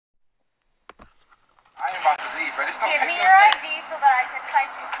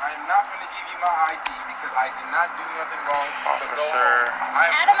I am not going to give you my ID because I did not do nothing wrong. Officer.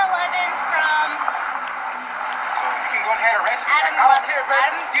 Adam 11 from... So you can go ahead and arrest me. Adam I don't care, bro.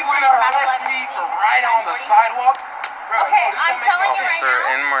 You can arrest me for right on the sidewalk. Bro, okay, I'm telling you right Officer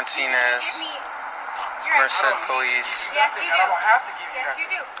now. N. Martinez. Merced Police. Yes, you do. I don't have to give you Yes, you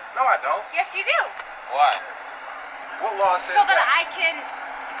do. No, I don't. Yes, you do. Why? What law says so that I can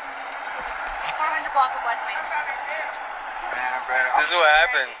 400 block of West Main. Man, bro. This is what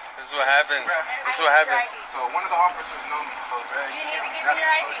happens. This is what happens. This is what happens. So one of the officers know me, so bro, you need to give me your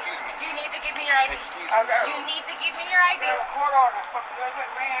ID. So excuse me. You need to give me your ID. Excuse me. You need to give me your ID. Court order.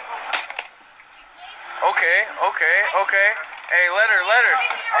 Okay. Hey, let her.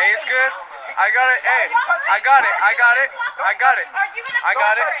 Hey, it's good. I got it. Hey, I got it. Are you gonna I got it. Are you gonna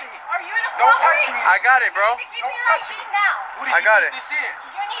Don't touch me. I got it, bro. Don't touch me now. I got it. This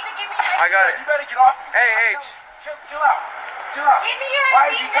is. You need to give me your ID. I got it. You better get off me. Hey. Chill out. Chill out. Give me your Why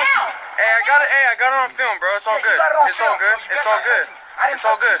ID is he touching me? Hey, I got it. Hey, I got it on film, bro. It's all good. It's all good. It's all good. It's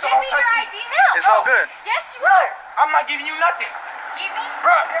all good. Give me your ID now. It's all good. Yes, you Bro, will. I'm not giving you nothing. Give me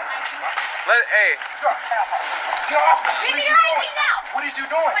Bro. your ID. Hey. Get off me. Give me your ID now. What is you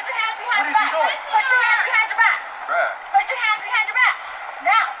doing? Put your hands behind What your is you back. doing? Put your hands behind your back. Bruh. Put your hands behind your back.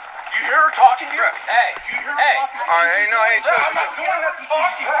 Now. You hear her talking to you? Hey. Do you hear her talking to you? All right. Hey, no. Hey, chill. I'm not doing nothing to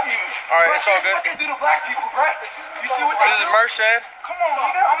you. All right. It's all This is good. what they do to black people, bruh. You see what they This do? is Merced. Come on,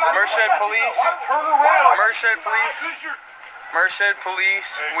 nigga. I'm not Merced doing nothing. Police. Turn around. Merced Police. Merced Police.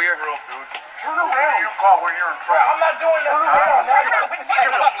 We are. Turn around. You call when you're in trouble. I'm not doing nothing.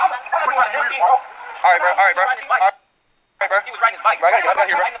 All right, bro. All right, bro. He was riding his bike. Bro, I gotta get out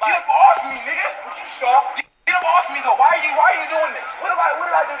here, bro. Get up off me, nigga. Would you stop? Get up off me, though. Why are you doing this? What did I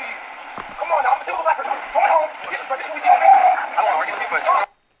do to you? Come on, now. I'm gonna back. Going home. This is what we see. I don't want to argue with you, but.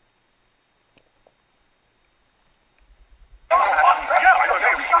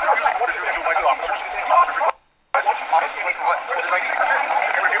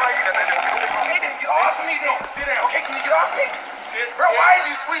 Get off me, then. Sit down. Okay, can you get off me? Sit down. Bro, why is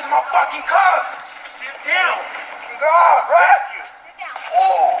you squeezing my fucking cuffs? Sit down. God, bro. Sit down.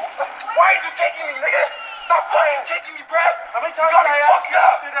 Oh, why is you kicking me, nigga? Stop fucking kicking me, bro. How many times you got me fucked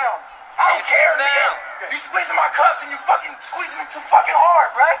up? Sit down. I don't care, nigga. You squeezing my cuffs and you fucking squeezing them too fucking hard,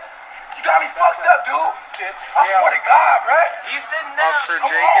 bro. You got me fucked up, dude. Sit down. I swear to God, bro. You sitting down? Officer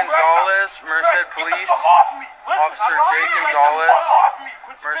J. Gonzalez, Merced Police. Get the fuck off me. Officer J. Gonzalez, Get the fuck off me.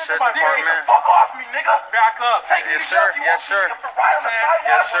 Merced Get the Department. fuck off me, nigga. Back up. Take me Yes, to sir. jail if you Yes, want sir. to. Right on the sidewalk.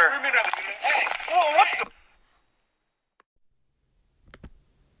 Yes, sir. Oh, what the?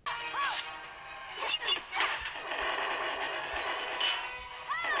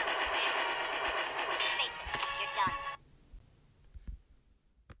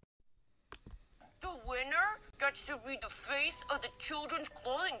 The winner gets to be the face of the children's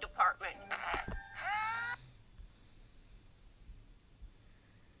clothing department.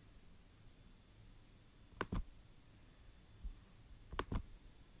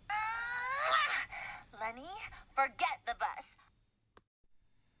 Leni, forget the bus.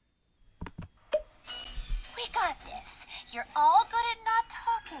 We got this. You're all good at not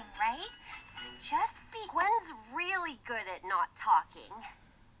talking, right? So just be... Gwen's really good at not talking.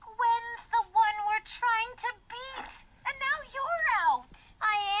 Gwen's the one we're trying to beat. And now you're out.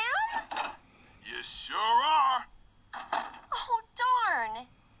 I am? You sure are. Oh, darn.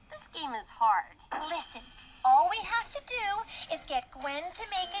 This game is hard. Listen, all we have to do is get Gwen to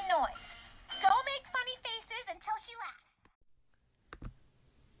make a noise. Go make funny faces until she laughs.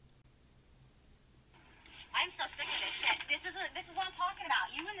 I'm so sick of this shit. This is what I'm talking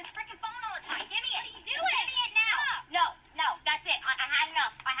about. You and this freaking phone all the time. Give me it. What are you doing? Give me it now. No, that's it. I had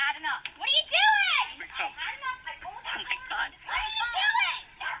enough. What are you doing? I had enough. I told you. Oh my God. What are you doing?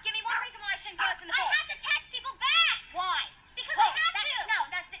 Give me one reason why I shouldn't go in the bowl. I have to text people back. Why? Because I have to. No,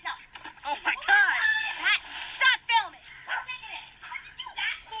 that's it. No. Oh my God. Stop filming. I'm sick of it. Why did you do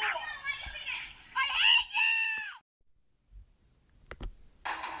that? I hate you.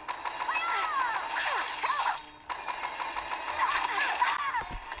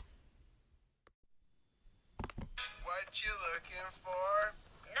 What you looking for?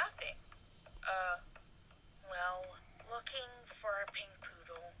 Nothing. Well, looking for a pink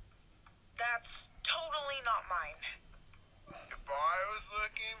poodle. That's totally not mine. If I was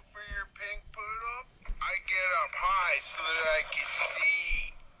looking for your pink poodle, I'd get up high so that I could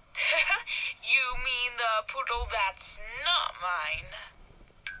see. You mean the poodle that's not mine?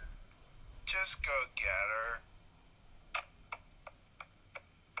 Just go get her.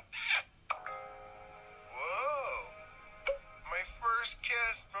 Whoa. My first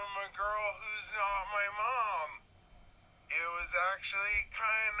kiss from a girl who's not my mom. It was actually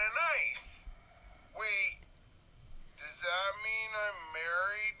kinda nice.